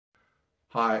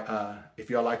Hi, if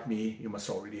you're like me, you must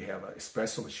already have an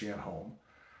espresso machine at home,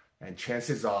 and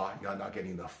chances are you're not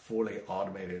getting the fully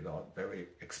automated or very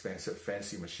expensive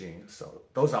fancy machine. So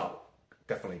those are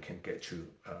definitely can get you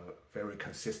a very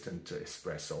consistent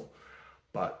espresso,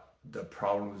 but the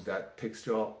problem is that takes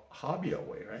your hobby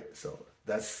away, right? So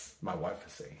that's my wife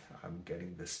is saying, I'm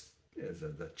getting this as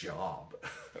the job,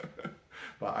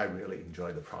 but I really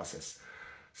enjoy the process.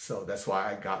 So that's why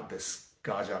I got this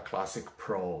Gaggia Classic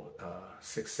Pro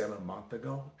 6-7 months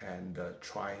ago, and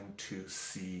trying to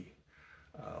see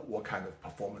what kind of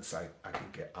performance I can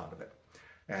get out of it.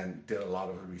 And did a lot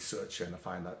of research, and I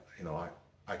find that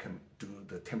I can do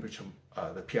the temperature,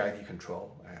 the PID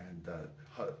control, and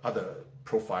other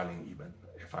profiling even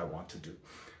if I want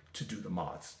to do the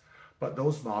mods. But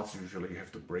those mods usually you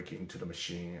have to break into the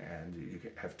machine, and you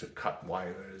have to cut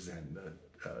wires and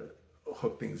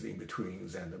hook things in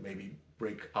betweens, and maybe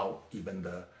break out even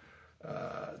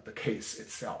the case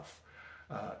itself.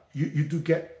 You do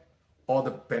get all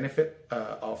the benefit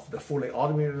of the fully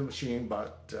automated machine,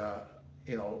 but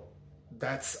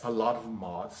that's a lot of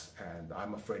mods, and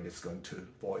I'm afraid it's going to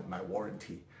void my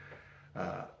warranty.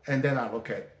 And then I look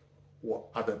at what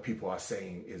other people are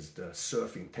saying is the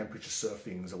surfing, temperature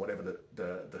surfings, or whatever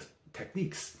the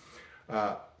techniques.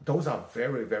 Those are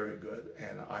very, very good,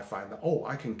 and I find that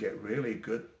I can get really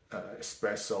good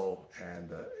espresso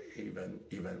and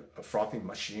even a frothing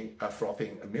machine,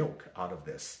 frothing milk out of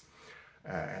this,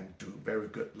 and do very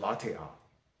good latte art.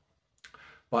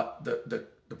 But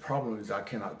the problem is I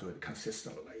cannot do it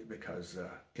consistently because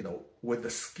with the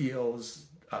skills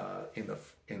in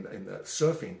the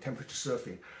surfing, temperature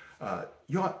surfing,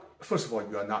 first of all,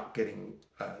 you are not getting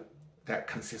that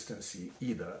consistency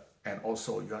either, and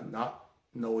also you are not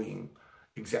knowing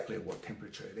exactly what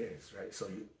temperature it is, right? So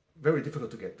very difficult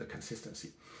to get the consistency.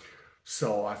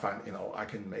 So I find I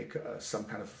can make some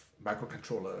kind of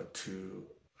microcontroller to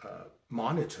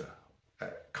monitor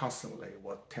constantly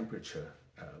what temperature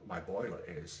my boiler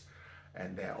is,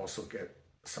 and then also get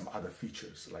some other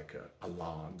features like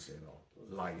alarms,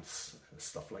 lights and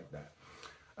stuff like that.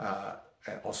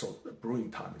 And also the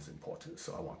brewing time is important,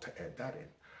 so I want to add that in.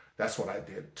 That's what I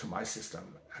did to my system,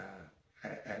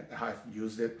 and I've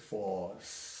used it for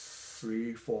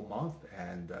 3-4 months,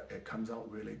 and it comes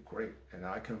out really great, and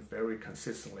I can very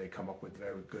consistently come up with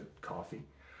very good coffee.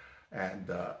 And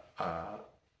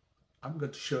I'm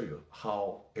going to show you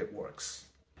how it works.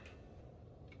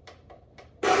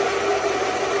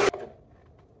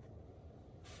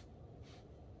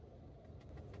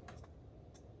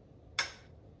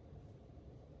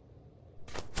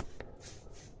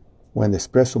 When the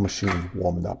espresso machine is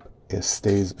warmed up, it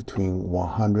stays between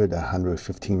 100 and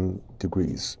 115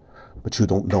 degrees, but you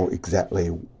don't know exactly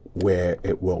where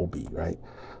it will be, right?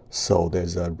 So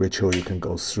there's a ritual you can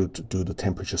go through to do the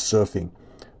temperature surfing.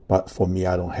 But for me,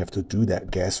 I don't have to do that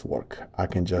guesswork. I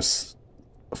can just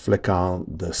flick on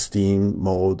the steam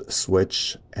mode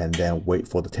switch and then wait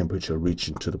for the temperature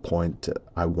reaching to the point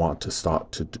I want to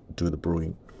start to do the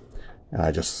brewing. And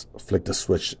I just flick the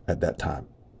switch at that time.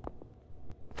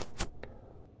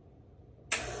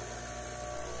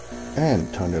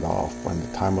 And turn it off when the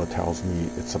timer tells me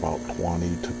it's about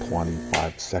 20 to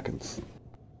 25 seconds.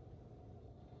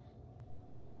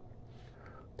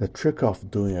 The trick of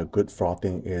doing a good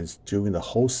frothing is during the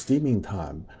whole steaming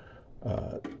time,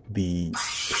 the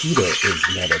heater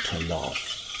is never turned off.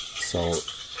 So,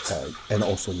 and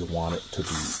also you want it to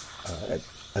be at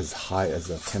as high as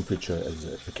a temperature as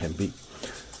it can be.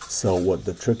 So what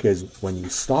the trick is, when you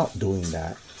start doing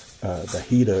that, the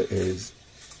heater is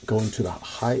going to the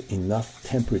high enough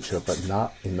temperature, but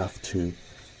not enough to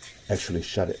actually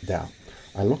shut it down.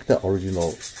 I looked at the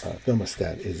original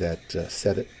thermostat is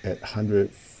set it at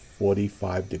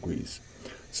 145 degrees.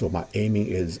 So my aiming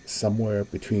is somewhere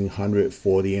between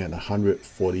 140 and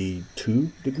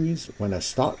 142 degrees when I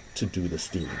start to do the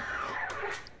steaming.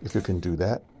 If you can do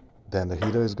that, then the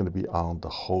heater is going to be on the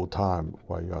whole time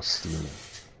while you're steaming.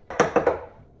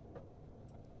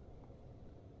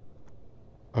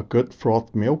 A good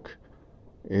froth milk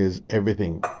is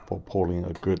everything for pulling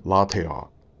a good latte art.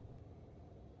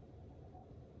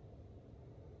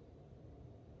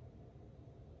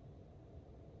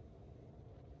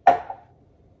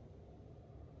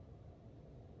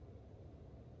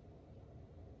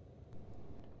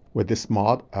 With this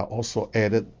mod, I also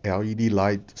added LED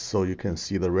light so you can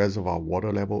see the reservoir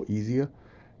water level easier,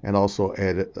 and also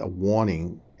added a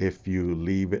warning if you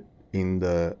leave it in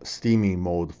the steaming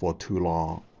mode for too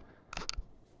long.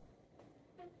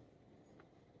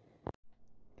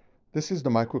 This is the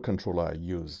microcontroller I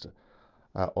used.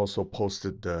 I also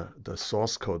posted the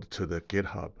source code to the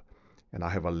GitHub, and I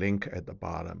have a link at the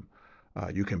bottom.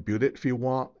 You can build it if you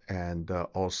want, and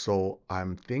also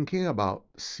I'm thinking about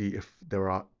see if there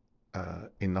are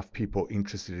enough people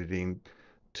interested in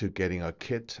to getting a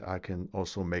kit. I can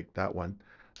also make that one,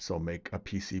 so make a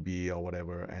PCB or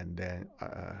whatever, and then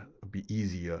it'll be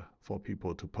easier for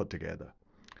people to put together.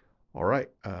 All right.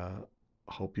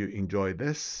 Hope you enjoy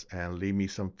this and leave me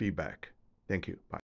some feedback. Thank you. Bye.